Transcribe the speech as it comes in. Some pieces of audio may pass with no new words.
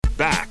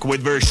back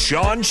with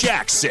Vershawn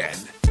Jackson.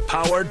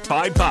 Powered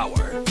by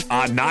Bauer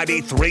on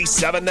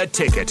 93.7 The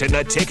Ticket and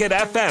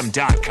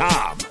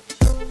theticketfm.com.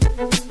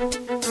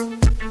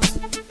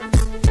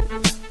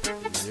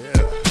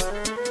 Yeah.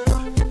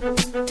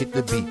 Hit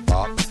the beat,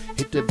 Bach.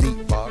 Hit the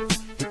beat, Bach.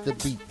 Hit the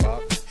beat,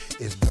 Bach.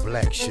 It's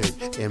Black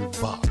Shirt and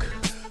Bach.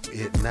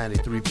 At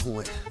 93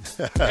 point.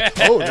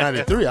 Oh,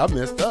 93. I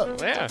messed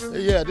up.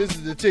 Yeah, this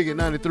is the ticket,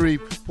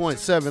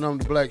 93.7. I'm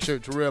the Black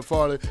Shirt, Terrell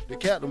Farley. The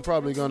captain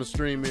probably going to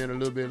stream in a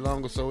little bit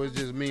longer, so it's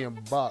just me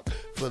and Bach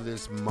for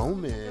this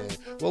moment.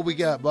 What we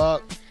got,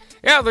 Bach?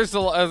 Yeah, there's a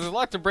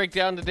lot to break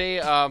down today,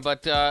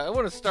 but I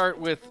want to start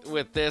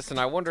with this, and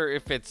I wonder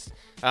if it's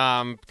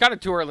kind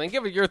of too early. And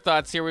give it your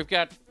thoughts here. We've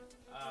got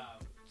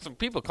some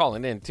people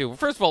calling in, too.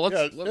 First of all,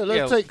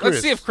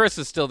 let's see if Chris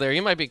is still there. He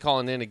might be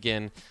calling in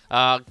again.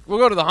 We'll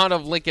go to the Honda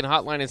of Lincoln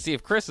hotline and see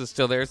if Chris is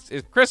still there.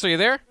 Chris, are you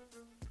there?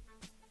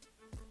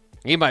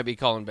 He might be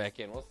calling back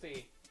in. We'll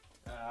see.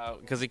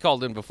 Because he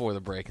called in before the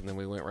break, and then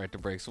we went right to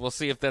break. So we'll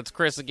see if that's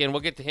Chris again.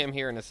 We'll get to him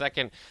here in a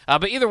second.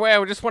 But either way, I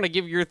would just want to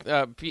give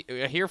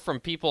hear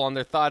from people on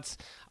their thoughts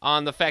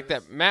on the fact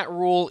that Matt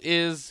Rule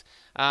is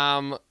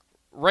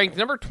ranked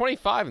number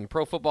 25 in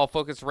Pro Football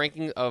Focus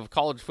ranking of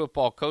college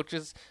football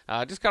coaches.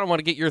 Just kind of want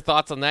to get your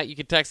thoughts on that. You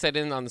can text that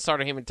in on the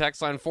Starter Heyman text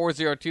line,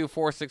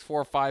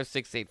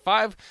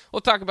 402-464-5685.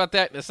 We'll talk about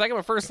that in a second.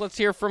 But first, let's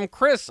hear from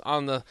Chris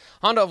on the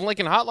Honda of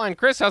Lincoln hotline.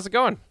 Chris, how's it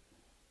going?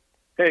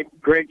 Hey,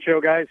 great show,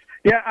 guys.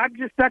 Yeah,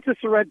 that's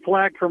just a red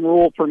flag from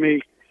Rule for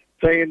me,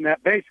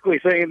 basically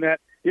saying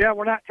that, yeah,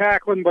 we're not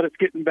tackling, but it's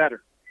getting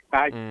better.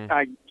 I don't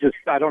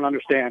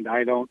understand.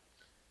 They've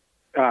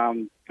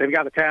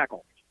got to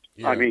tackle.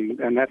 Yeah. I mean,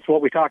 and that's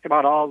what we talked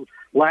about all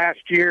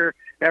last year.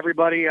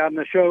 Everybody on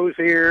the shows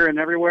here and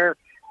everywhere,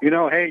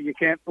 hey, you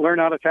can't learn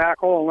how to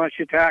tackle unless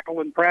you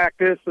tackle in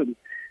practice, and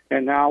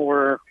now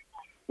we're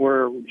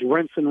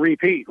rinse and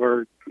repeat.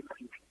 We're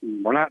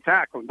not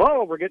tackling.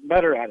 Oh, we're getting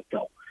better at it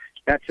though.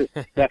 That's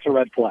a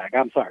red flag.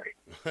 I'm sorry.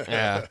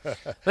 Yeah.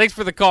 Thanks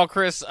for the call,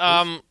 Chris.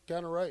 Kind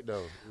of right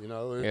though.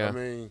 Yeah. I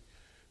mean,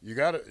 you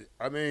got to.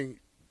 I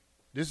mean,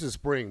 this is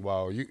spring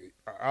ball.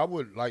 I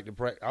would like to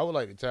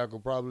tackle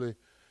probably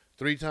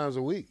 3 times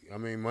a week. I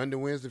mean, Monday,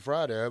 Wednesday,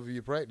 Friday, however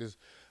you practice.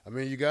 I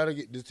mean,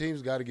 the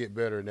team's got to get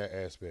better in that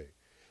aspect.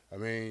 I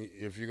mean,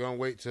 if you're gonna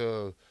wait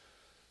till,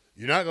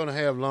 you're not gonna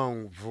have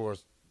long before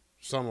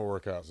summer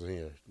workouts in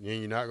here. And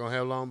you're not gonna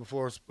have long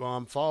before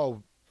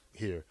fall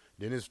here.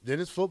 Then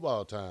it's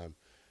football time.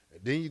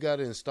 Then you got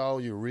to install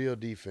your real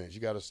defense.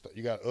 You got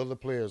other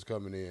players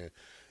coming in,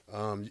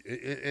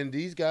 and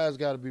these guys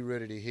got to be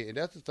ready to hit. And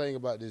that's the thing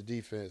about this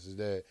defense is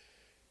that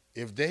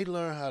if they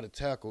learn how to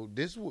tackle,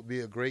 this would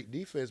be a great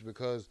defense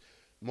because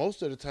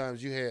most of the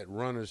times you had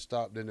runners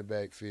stopped in the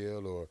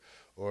backfield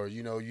or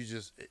you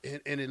just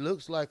and it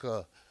looks like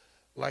a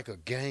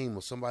game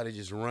of somebody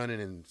just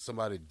running and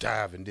somebody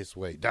diving this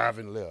way,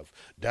 diving left,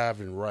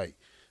 diving right.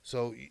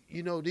 So,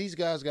 these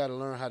guys got to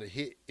learn how to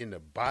hit in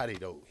the body,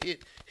 though.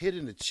 Hit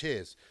in the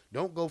chest.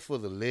 Don't go for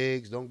the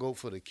legs. Don't go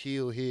for the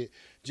kill hit.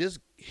 Just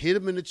hit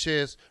them in the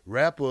chest,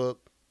 wrap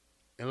up,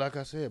 and like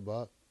I said,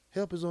 Bob,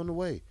 help is on the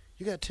way.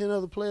 You got 10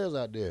 other players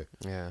out there.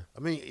 Yeah. I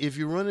mean, if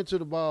you run into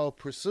the ball,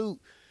 pursuit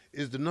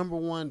is the number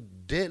one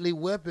deadly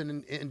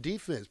weapon in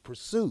defense,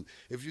 pursuit.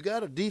 If you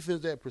got a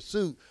defense that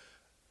pursuit,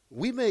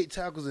 we made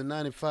tackles in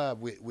 95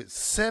 with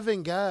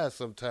 7 guys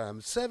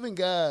sometimes, 7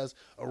 guys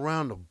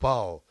around the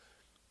ball.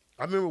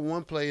 I remember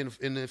one play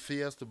in the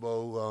Fiesta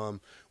Bowl.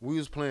 We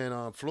was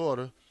playing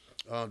Florida.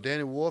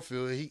 Danny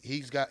Warfield,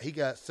 he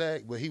got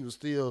sacked, but he was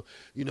still,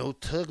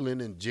 tugging,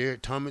 and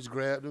Jared Thomas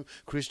grabbed him,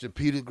 Christian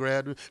Peters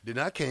grabbed him. Then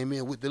I came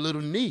in with the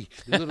little knee,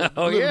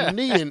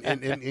 knee,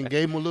 and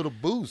gave him a little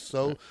boost.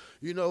 So,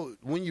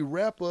 when you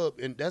wrap up,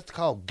 and that's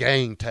called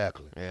gang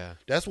tackling. Yeah,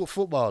 that's what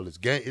football is.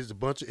 Gang is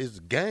it's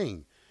a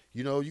gang.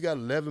 You got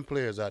 11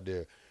 players out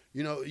there.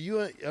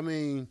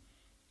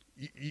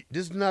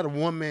 This is not a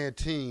one-man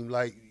team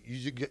like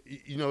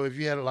if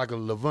you had like a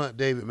Levant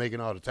David making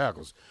all the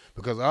tackles,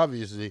 because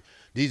obviously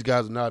these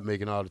guys are not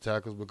making all the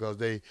tackles because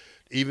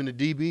even the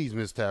DBs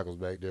miss tackles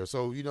back there.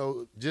 So,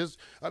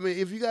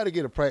 if you got to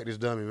get a practice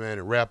dummy, man,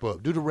 and wrap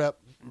up, do the wrap,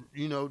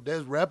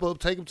 that's wrap up,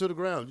 take them to the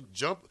ground,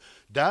 jump,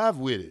 dive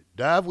with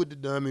the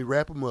dummy,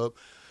 wrap them up,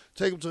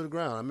 take them to the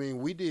ground. I mean,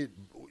 we did,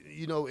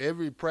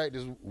 every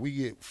practice we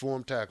get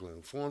form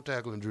tackling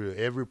drill,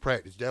 every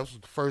practice. That was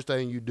the first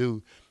thing you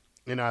do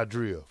in our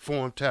drill,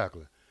 form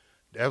tackling.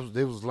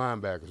 They was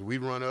linebackers. We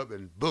run up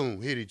and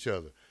boom, hit each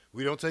other.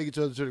 We don't take each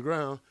other to the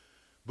ground,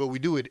 but we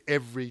do it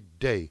every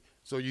day.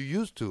 So you're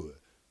used to it.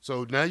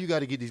 So now you got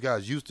to get these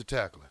guys used to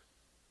tackling.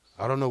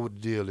 I don't know what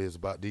the deal is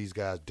about these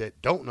guys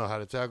that don't know how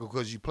to tackle,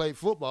 because you played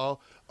football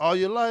all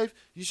your life.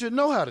 You should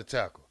know how to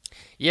tackle.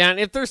 Yeah, and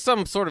if there's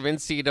some sort of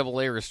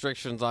NCAA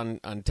restrictions on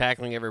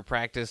tackling every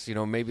practice,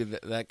 maybe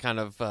that kind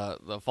of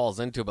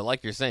falls into it. But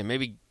like you're saying,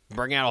 maybe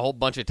bring out a whole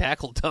bunch of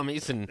tackle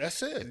dummies and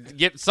that's it.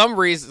 Get some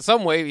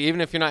way, even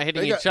if you're not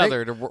hitting each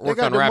other, to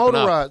work on wrapping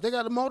up. They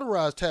got the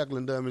motorized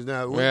tackling dummies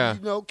now. Yeah.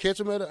 Catch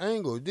them at an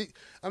angle.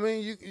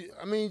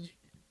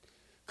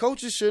 Come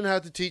coaches shouldn't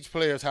have to teach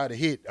players how to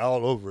hit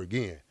all over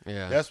again.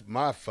 Yeah. That's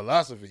my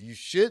philosophy. You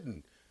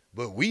shouldn't,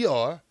 but we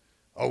are.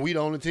 Are we the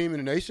only team in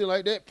the nation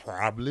like that?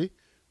 Probably.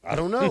 I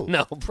don't know.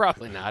 No,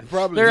 probably not.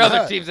 Probably there are not.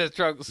 other teams that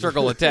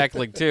struggle with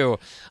tackling too.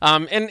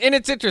 And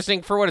it's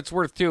interesting for what it's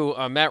worth too.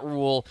 Matt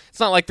Rule. It's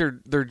not like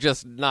they're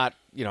just not.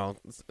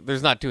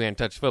 There's not two-hand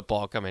touch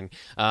football coming.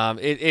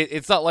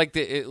 It's not like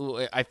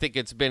I think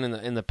it's been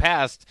in the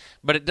past,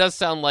 but it does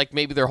sound like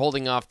maybe they're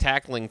holding off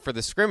tackling for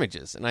the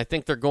scrimmages, and I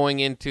think they're going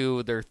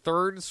into their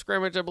third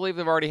scrimmage. I believe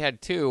they've already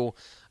had two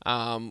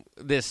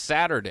this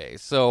Saturday.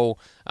 So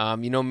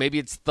maybe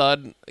it's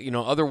thud.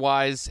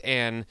 Otherwise,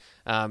 and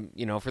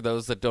for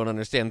those that don't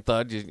understand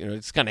thud,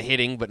 it's kind of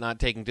hitting but not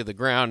taking to the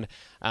ground,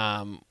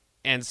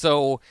 and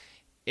so.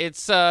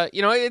 It's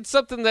it's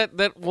something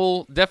that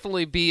will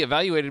definitely be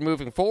evaluated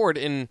moving forward,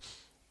 and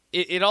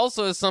it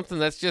also is something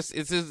that's just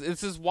this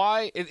is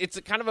why it's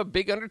a kind of a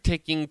big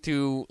undertaking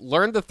to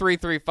learn the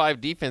 3-3-5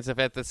 defense. If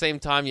at the same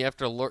time you have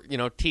to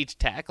learn, teach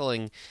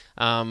tackling,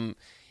 that's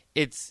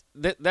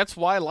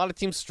why a lot of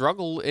teams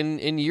struggle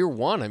in year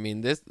one. I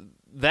mean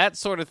that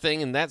sort of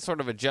thing and that sort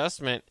of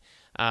adjustment.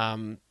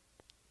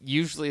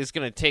 Usually it's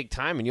going to take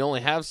time, and you only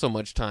have so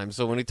much time.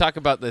 So when we talk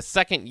about the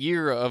second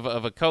year of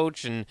a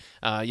coach and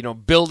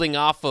building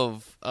off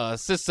of a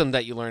system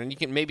that you learn, and you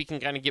can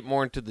kind of get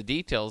more into the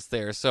details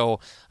there. So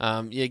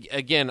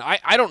again,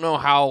 I don't know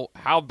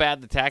how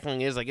bad the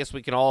tackling is. I guess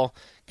we can all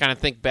kind of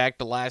think back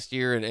to last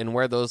year and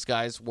where those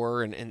guys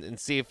were and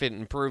see if it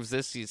improves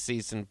this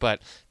season.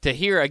 But to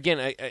hear,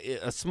 again,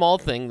 a small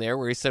thing there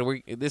where he said,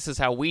 this is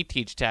how we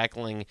teach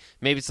tackling,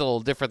 maybe it's a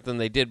little different than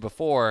they did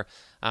before.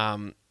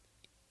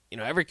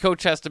 Every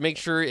coach has to make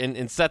sure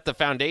and set the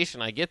foundation.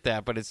 I get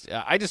that, but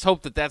I just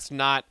hope that that's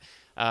not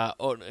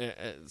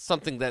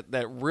something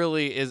that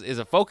really is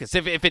a focus.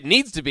 If it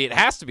needs to be, it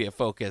has to be a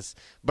focus.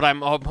 But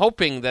I'm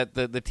hoping that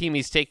the team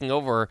he's taking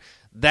over,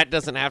 that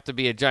doesn't have to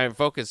be a giant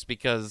focus,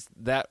 because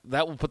that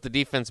will put the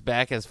defense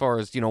back as far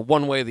as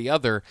one way or the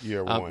other.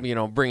 Year one.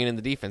 Bringing in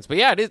the defense. But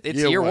yeah, it's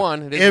year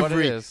one. It is what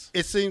it is.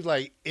 It seems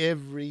like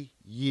every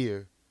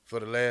year for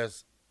the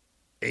last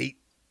 8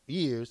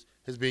 years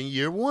has been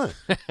year one.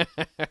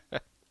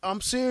 I'm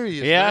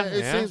serious. Yeah, man.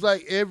 It seems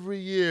like every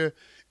year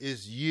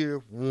is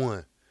year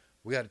one.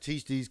 We got to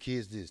teach these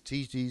kids this,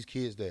 teach these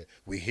kids that.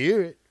 We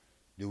hear it.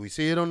 Do we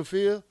see it on the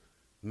field?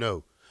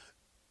 No.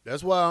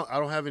 That's why I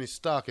don't have any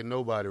stock in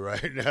nobody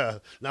right now.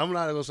 Now, I'm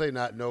not going to say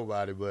not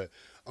nobody, but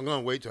I'm going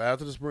to wait till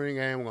after the spring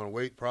game. I'm going to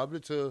wait probably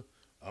till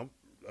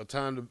about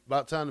time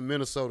the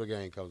Minnesota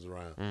game comes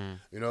around.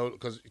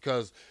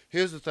 Because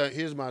here's the thing.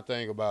 Here's my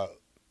thing about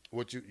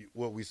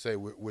what we say,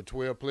 we're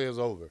 12 players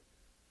over.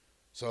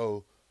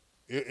 So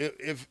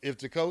if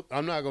the coach,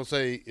 I'm not going to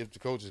say if the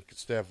coaching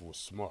staff was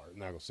smart. I'm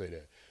not going to say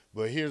that.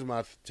 But here's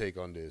my take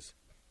on this.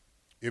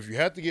 If you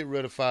have to get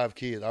rid of 5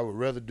 kids, I would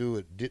rather do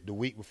it the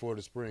week before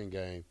the spring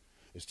game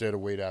instead of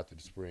wait after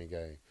the spring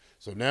game.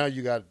 So now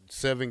you got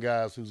 7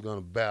 guys who's going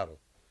to battle.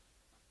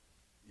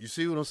 You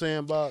see what I'm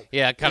saying, Bob?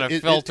 Yeah, kind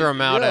of filter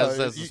them out as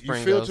the spring goes.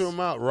 You filter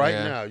them out right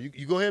now.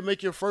 You go ahead and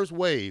make your first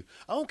wave.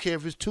 I don't care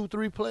if it's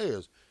 2-3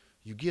 players.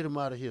 You get them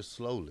out of here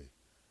slowly,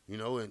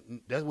 and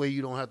that way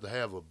you don't have to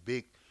have a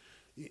big,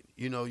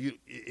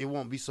 it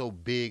won't be so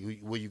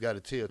big where you got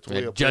to tell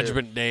 12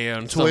 judgment day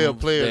on 12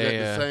 players at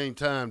the same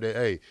time that,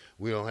 hey,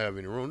 we don't have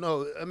any room.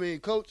 No, I mean,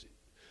 coach,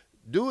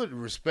 do it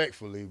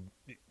respectfully,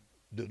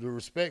 the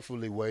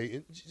respectfully way,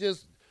 and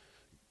just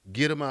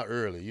get them out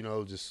early.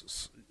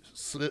 Just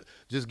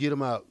get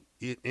them out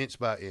inch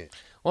by inch.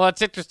 Well,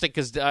 it's interesting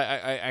because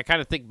I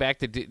kind of think back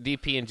to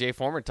DP and Jay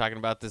Foreman talking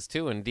about this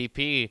too, and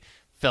DP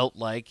felt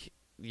like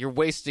you're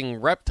wasting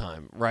rep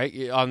time,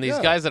 right? On these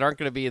guys that aren't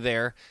going to be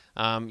there.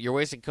 You're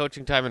wasting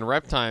coaching time and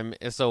rep time,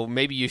 so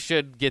maybe you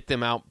should get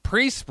them out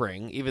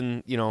pre-spring,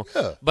 even,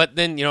 But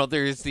then,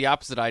 there's the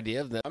opposite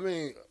idea of that. I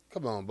mean,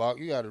 come on, Bach.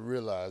 You got to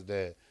realize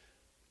that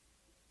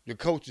the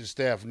coaching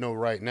staff know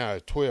right now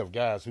is 12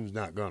 guys who's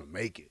not going to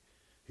make it.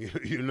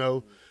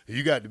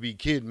 You got to be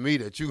kidding me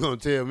that you're going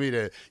to tell me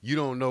that you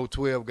don't know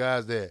 12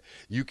 guys that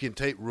you can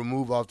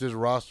remove off this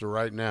roster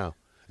right now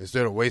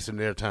instead of wasting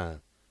their time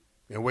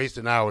and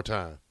wasting our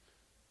time.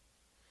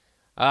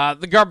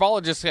 The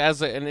Garbologist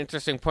has an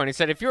interesting point. He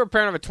said, if you're a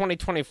parent of a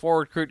 2024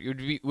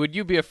 recruit, would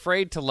you be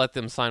afraid to let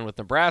them sign with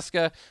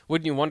Nebraska?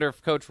 Wouldn't you wonder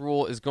if Coach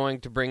Rule is going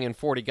to bring in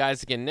 40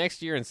 guys again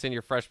next year and send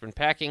your freshmen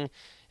packing?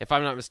 If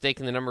I'm not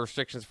mistaken, the number of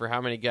restrictions for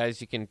how many guys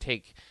you can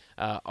take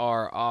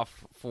are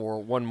off for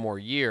one more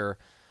year.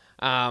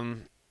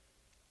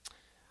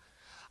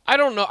 I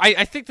don't know.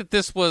 I think that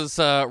this was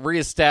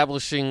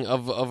reestablishing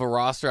of a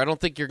roster. I don't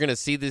think you're going to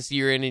see this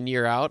year in and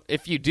year out.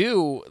 If you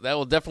do, that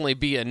will definitely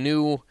be a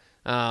new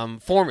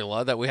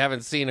formula that we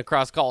haven't seen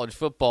across college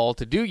football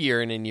to do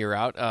year in and year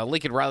out.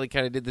 Lincoln Riley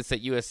kind of did this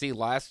at USC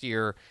last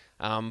year,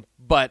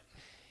 but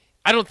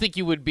I don't think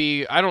you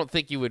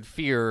would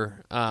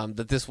fear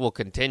that this will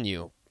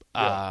continue.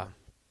 Yeah.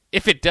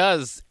 If it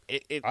does,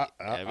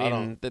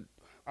 I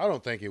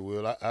don't think it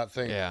will.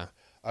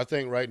 I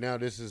think right now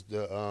this is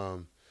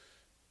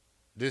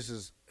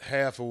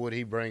half of what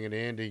he bringing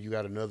in. Then you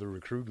got another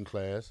recruiting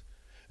class,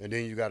 and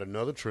then you got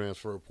another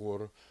transfer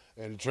portal.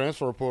 And the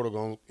transfer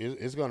portal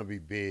is going to be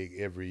big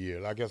every year.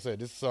 Like I said,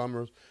 this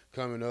summer's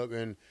coming up,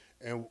 and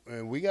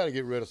we got to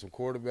get rid of some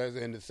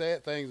quarterbacks. And the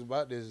sad things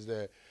about this is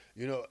that,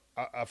 you know,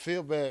 I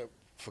feel bad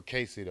for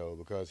Casey, though,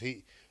 because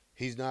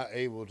he's not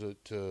able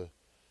to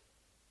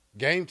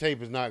game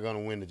tape is not going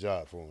to win the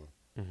job for him.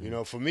 Mm-hmm. You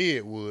know, for me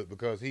it would,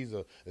 because he's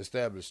a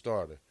established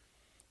starter.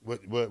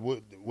 But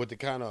with the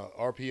kind of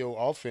RPO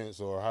offense,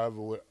 or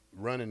however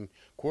running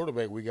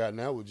quarterback we got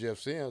now with Jeff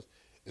Sims,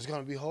 it's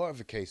going to be hard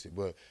for Casey.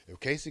 But if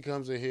Casey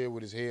comes in here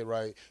with his head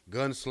right,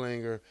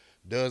 gunslinger,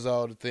 does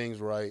all the things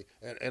right,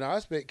 and I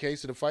expect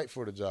Casey to fight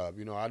for the job.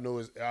 You know, I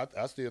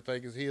still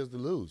think it's his to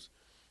lose.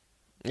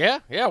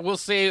 Yeah, we'll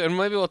see, and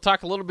maybe we'll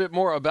talk a little bit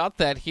more about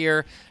that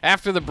here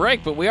after the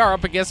break, but we are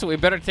up against it. We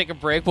better take a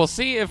break. We'll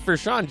see if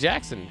Vershawn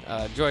Jackson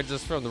joins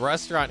us from the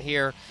restaurant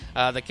here,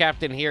 the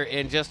captain here,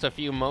 in just a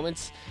few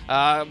moments.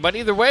 But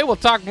either way, we'll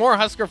talk more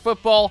Husker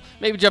football,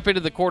 maybe jump into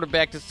the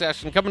quarterback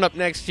discussion coming up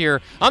next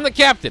here on The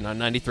Captain on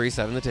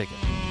 93.7 The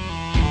Ticket.